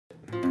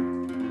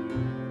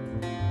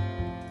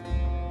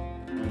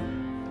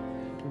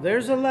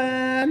There's a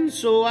land,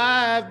 so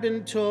I've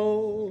been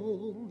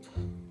told,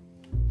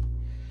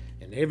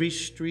 and every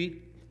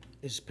street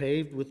is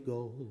paved with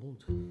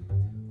gold,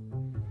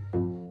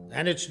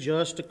 and it's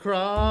just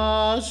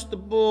across the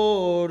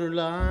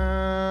borderline.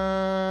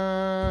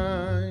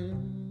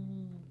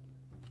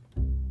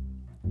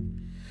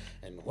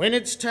 And when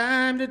it's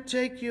time to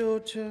take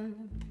your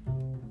turn,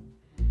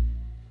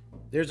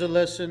 there's a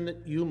lesson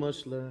that you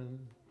must learn.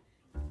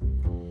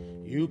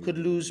 You could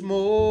lose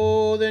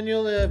more than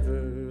you'll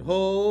ever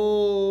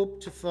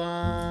hope to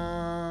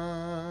find.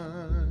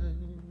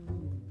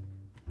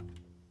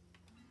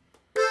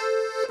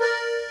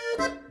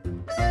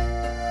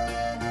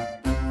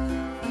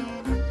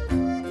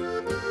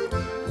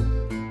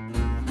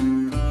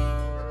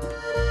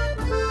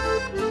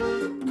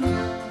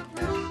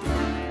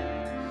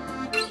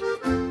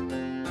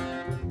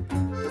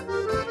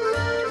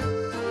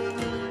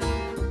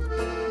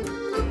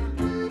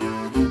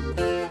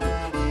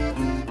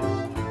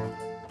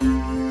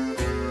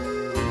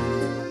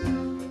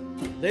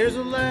 There's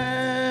a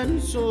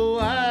land, so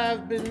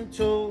I've been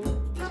told,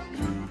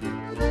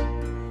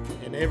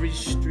 and every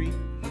street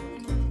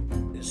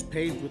is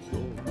paved with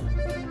gold,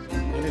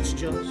 and it's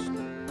just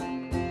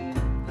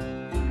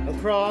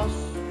across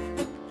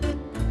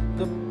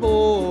the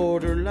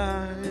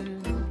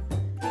borderline.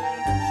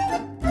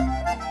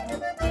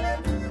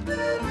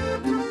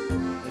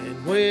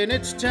 And when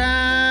it's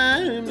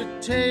time to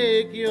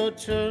take your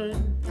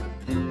turn,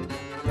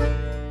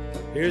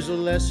 here's a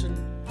lesson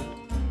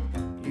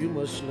you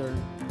must learn.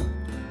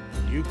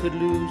 You could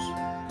lose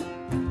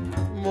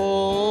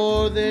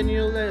more than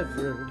you'll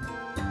ever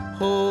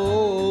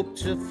hope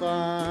to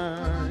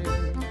find.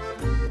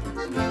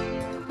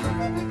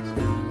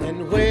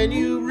 And when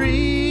you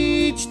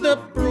reach the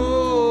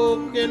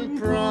broken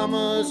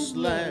promised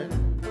land,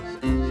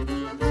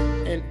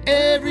 and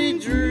every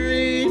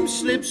dream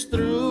slips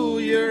through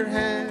your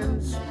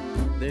hands,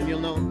 then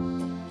you'll know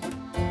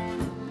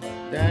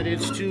that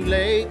it's too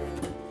late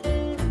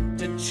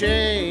to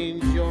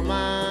change your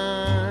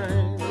mind.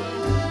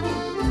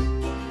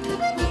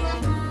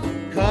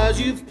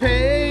 'Cause you've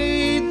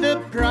paid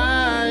the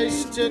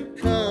price to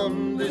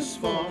come this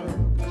far,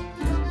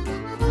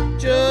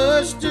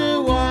 just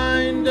to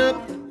wind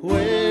up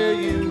where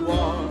you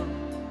are,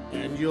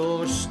 and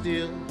you're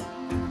still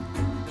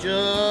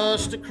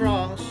just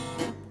across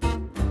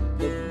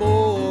the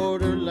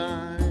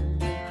borderline.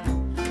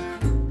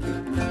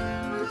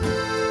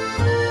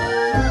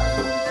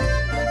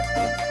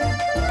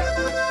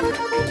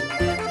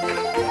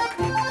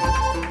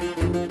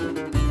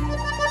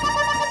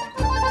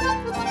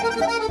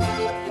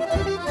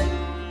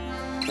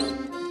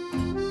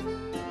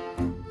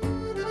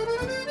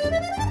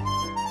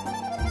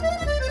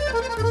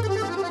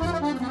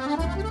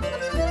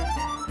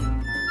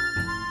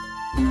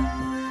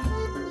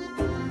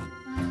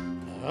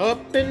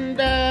 Up and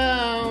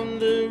down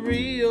the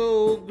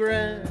Rio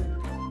Grande,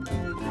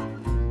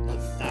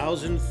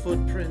 1,000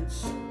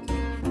 footprints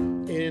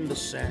in the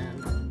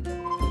sand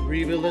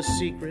reveal a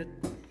secret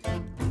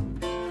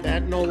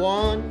that no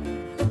one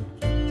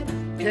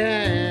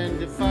can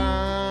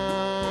define.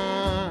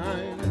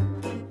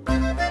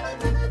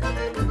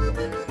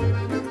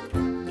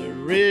 The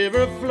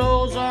river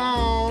flows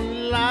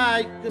on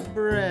like a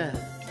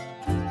breath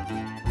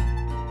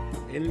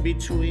in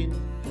between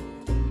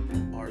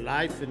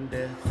life and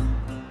death.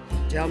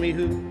 Tell me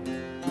who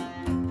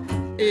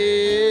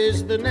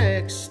is the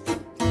next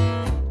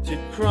to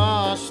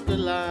cross the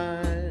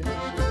line.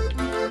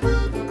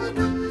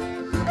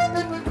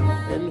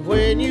 And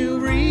when you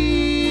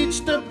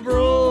reach the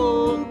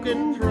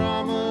broken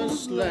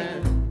promised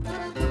land,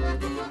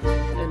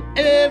 and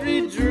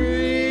every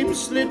dream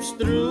slips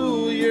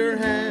through your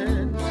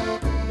hands,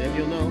 then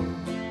you'll know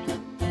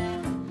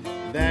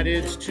that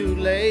it's too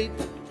late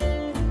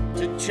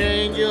to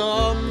change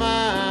your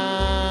mind.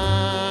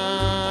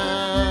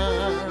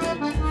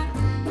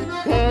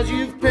 'Cause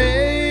you've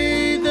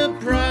paid the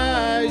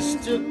price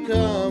to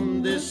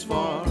come this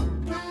far,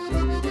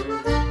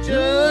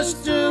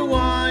 just to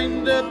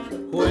wind up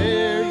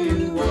where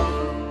you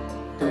are,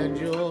 and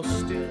you're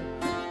still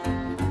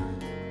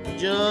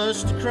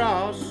just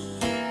across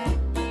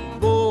the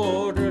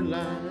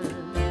borderline.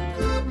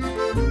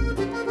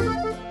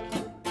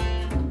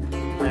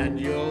 And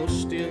you're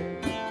still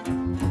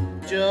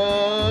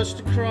just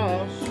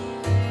across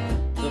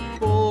the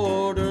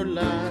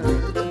borderline.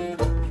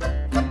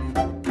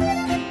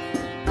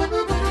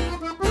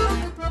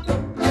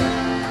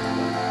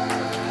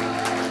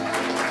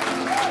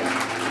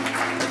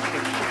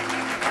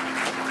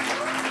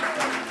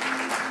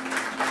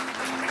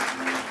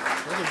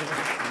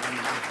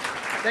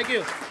 Thank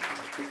you.